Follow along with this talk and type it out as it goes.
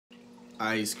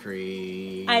Ice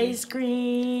cream. Ice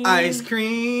cream. Ice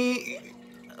cream.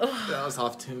 Ugh. That was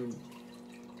off tune.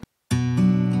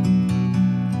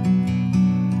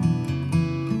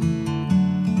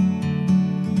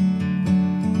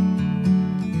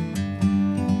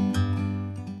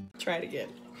 Try it again.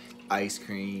 Ice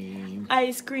cream.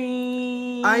 Ice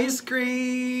cream. Ice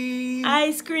cream.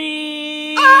 Ice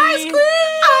cream. Ice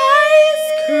cream.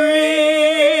 Ice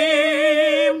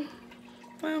cream.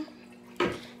 Well,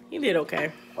 you did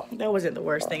okay. That wasn't the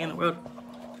worst thing in the world.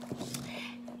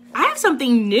 I have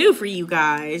something new for you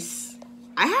guys.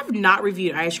 I have not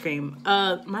reviewed ice cream.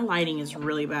 My lighting is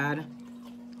really bad.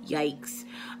 Yikes.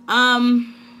 I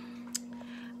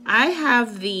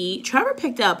have Trevor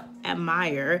picked up at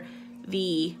Meijer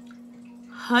the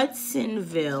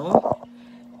Hudsonville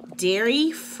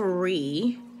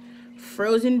dairy-free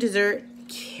frozen dessert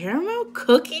caramel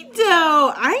cookie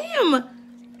dough. I am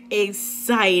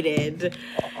excited.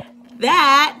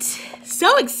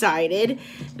 So excited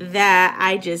that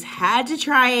I just had to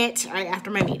try it right after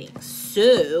my meeting.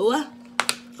 So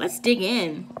let's dig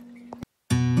in.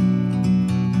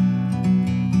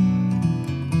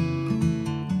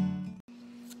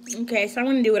 Okay, so I'm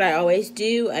going to do what I always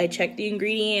do. I check the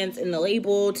ingredients and the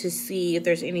label to see if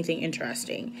there's anything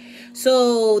interesting.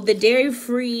 So the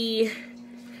dairy-free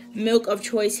milk of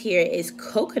choice here is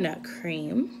coconut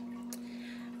cream.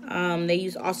 They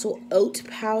use also oat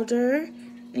powder.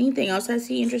 Anything else I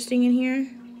see interesting in here?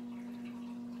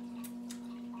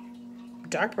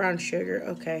 Dark brown sugar,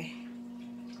 okay.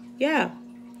 Yeah.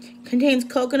 Contains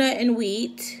coconut and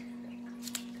wheat.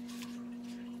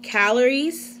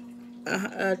 Calories.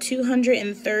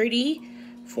 230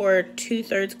 for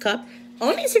 2/3 cup.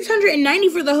 Only 690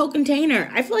 for the whole container.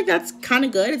 I feel like that's kind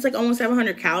of good. It's like almost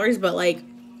 700 calories, but like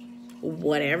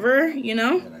whatever, you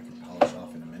know? That I can polish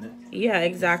off in a minute. Yeah,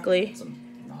 exactly. It's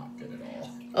not good at all.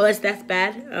 Oh, that's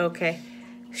bad? Okay.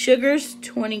 Sugars,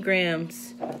 20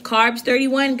 grams. Carbs,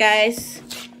 31, guys.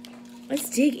 Let's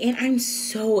dig in. I'm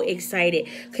so excited.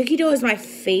 Cookie dough is my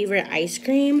favorite ice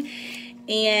cream.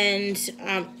 And,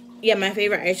 yeah, my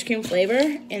favorite ice cream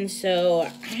flavor. And so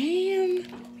I am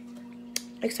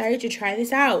excited to try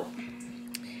this out.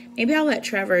 Maybe I'll let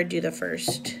Trevor do the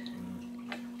first.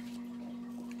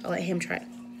 I'll let him try it.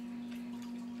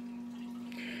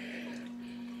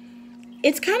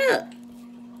 It's kind of...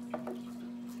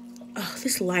 Oh,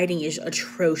 this lighting is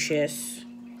atrocious.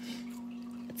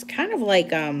 It's kind of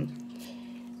like,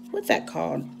 what's that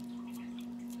called?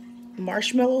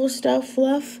 Marshmallow stuff,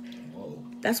 fluff?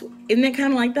 Isn't it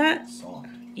kind of like that? Soft.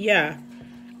 Yeah.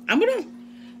 I don't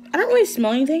really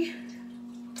smell anything.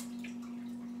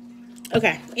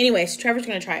 Okay. Anyways, Trevor's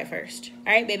gonna try it first.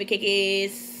 All right, baby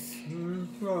kickies.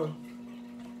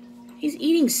 He's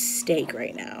eating steak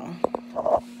right now.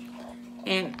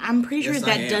 And I'm pretty sure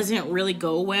that doesn't really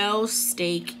go well.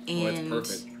 Steak and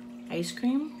ice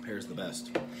cream. Pairs the best.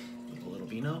 With a little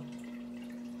vino.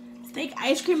 Steak,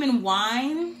 ice cream, and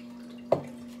wine.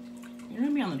 You're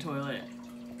gonna be on the toilet.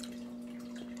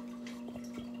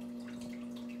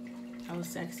 That was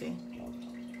sexy.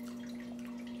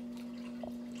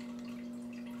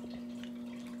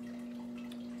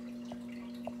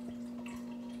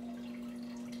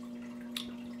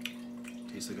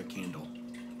 Tastes like a candle.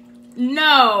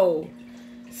 No!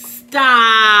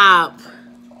 Stop!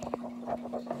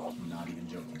 I'm not even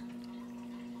joking.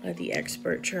 Let the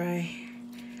expert try.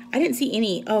 I didn't see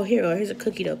any. Oh, here we go. Here's a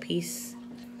cookie dough piece.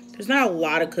 There's not a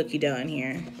lot of cookie dough in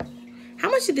here. How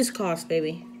much did this cost,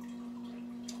 baby?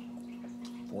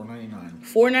 $4.99.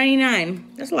 $4.99.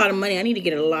 That's a lot of money. I need to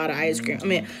get a lot of ice cream. I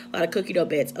mean, a lot of cookie dough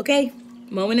bits. Okay,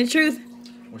 moment of truth.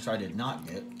 Which I did not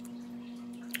get.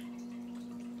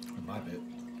 In my bit.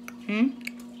 I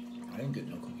didn't get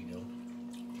no cookie dough.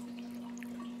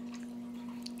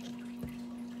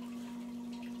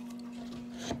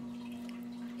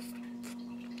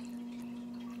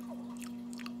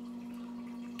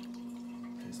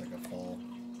 Tastes like a fall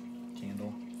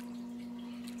candle.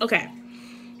 Okay.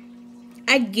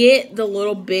 I get the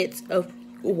little bits of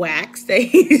wax that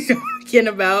he's talking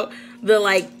about. The,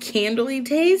 like, candly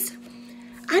taste.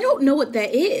 I don't know what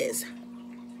that is.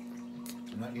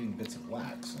 I'm not getting bits of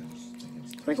wax. I just think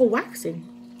it's like a waxing.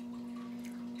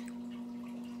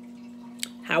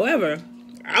 However,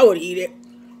 I would eat it.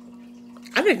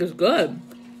 I think it's good.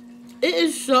 It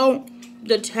is so...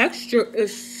 The texture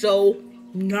is so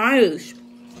nice.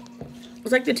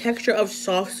 It's like the texture of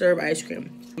soft serve ice cream.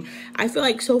 I feel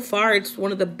like so far it's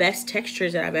one of the best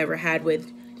textures that I've ever had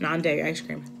with non-dairy ice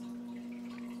cream.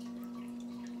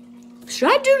 Should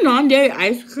I do non-dairy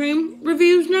ice cream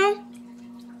reviews now?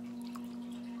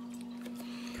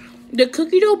 The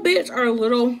cookie dough bits are a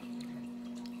little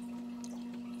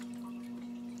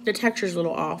The texture's a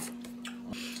little off.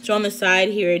 So on the side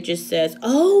here, it just says,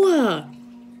 oh,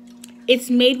 it's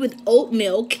made with oat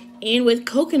milk and with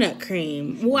coconut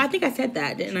cream. Well, I think I said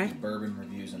that, didn't I? Bourbon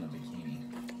reviews in a bikini.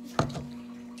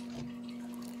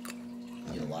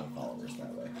 You get a lot of followers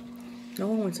that way. No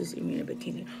one wants to see me in a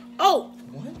bikini. Oh!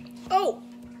 What? Oh!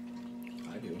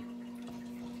 I do.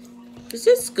 This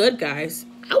is good, guys.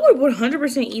 I would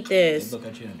 100% eat this. Look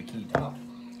at you in a bikini top.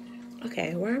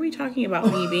 Okay, why are we talking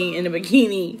about me being in a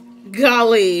bikini?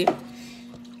 Golly.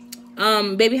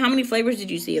 Baby, how many flavors did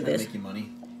you see of this? Make you money.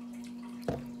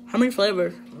 How many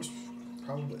flavors?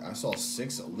 I saw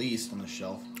 6 at least on the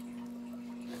shelf.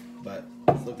 But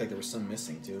it looked like there was some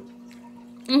missing too.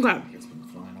 Okay. It's been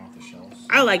flying off the shelves.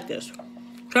 I like this.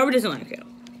 Trevor doesn't like it.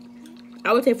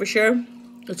 I would say for sure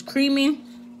it's creamy.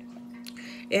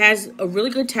 It has a really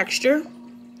good texture.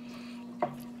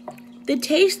 The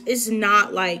taste is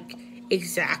not like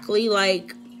exactly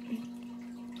like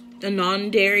a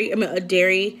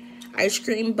dairy ice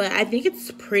cream, but I think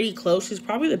it's pretty close. It's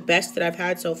probably the best that I've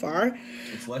had so far.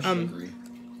 It's less sugary.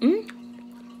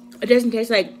 It doesn't taste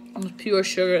like pure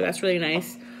sugar. That's really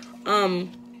nice.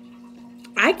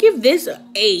 I give this an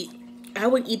 8. I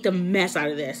would eat the mess out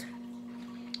of this.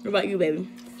 What about you, baby?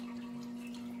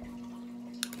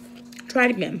 Try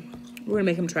it again. We're gonna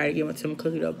make him try it again with some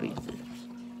cookie dough pieces.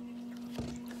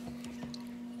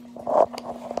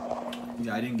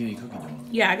 Yeah, I didn't get any cookie dough.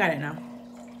 Yeah, I got it now.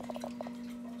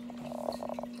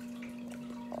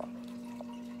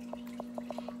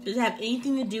 Does it have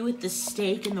anything to do with the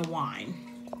steak and the wine?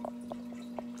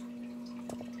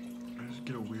 I just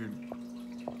get a weird...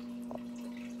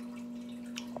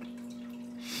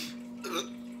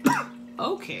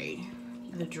 Okay.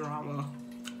 The drama.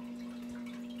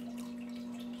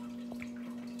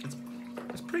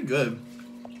 It's pretty good.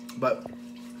 But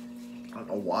I don't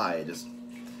know why. It just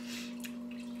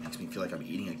makes me feel like I'm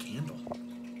eating a candle.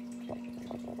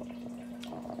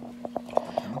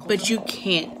 But you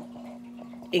can't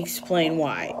explain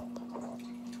why.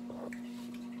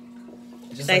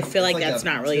 I feel like that's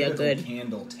not really a good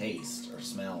candle taste or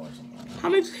smell or something. How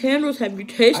many candles have you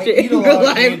tasted I eat in a your lot of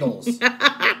life? candles.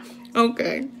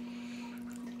 Okay.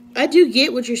 I do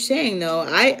get what you're saying though.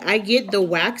 I get the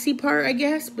waxy part, I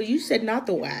guess, but you said not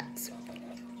the wax.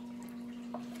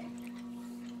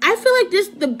 I feel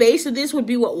like the base of this would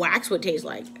be what wax would taste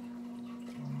like.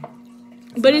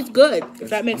 But it's good, if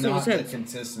that makes any sense. It's not the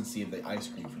consistency of the ice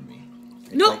cream for me.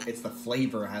 It's No. like, it's the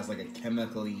flavor has like a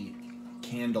chemically,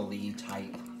 candle-y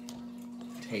type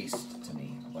taste to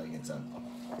me. Like it's a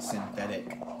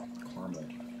synthetic caramel.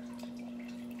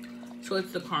 So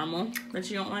it's the caramel that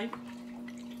you don't like?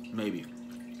 Maybe.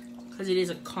 Because it is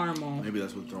a caramel Maybe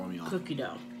that's what's throwing me off. cookie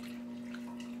dough.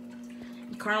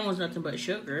 Caramel is nothing but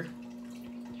sugar.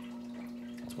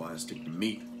 That's why I stick to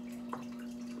meat.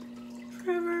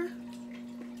 Trevor.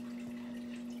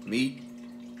 Meat,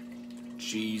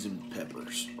 cheese, and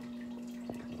peppers.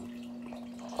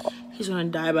 He's gonna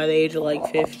die by the age of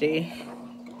like 50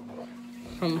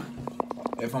 from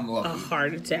If I'm a lucky.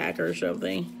 heart attack or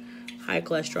something. High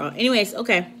cholesterol. Anyways,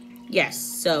 okay. Yes,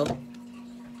 so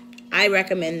I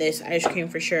recommend this ice cream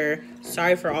for sure.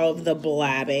 Sorry for all of the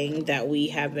blabbing that we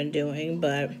have been doing,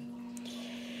 but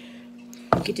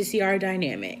you get to see our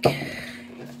dynamic.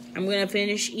 I'm gonna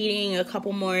finish eating a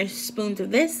couple more spoons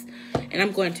of this, and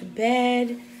I'm going to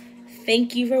bed.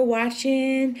 Thank you for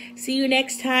watching. See you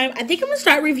next time. I think I'm gonna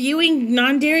start reviewing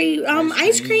non-dairy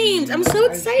ice creams. I'm so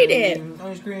excited.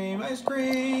 Ice cream, ice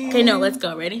cream. Okay, no, let's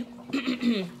go. Ready?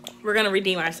 We're gonna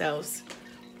redeem ourselves.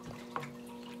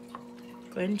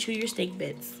 Go ahead and chew your steak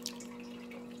bits.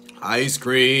 Ice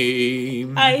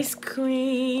cream. Ice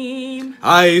cream.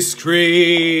 Ice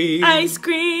cream. Ice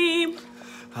cream.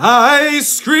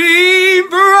 Ice cream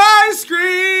for ice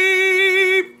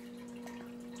cream.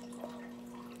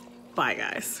 Bye,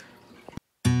 guys.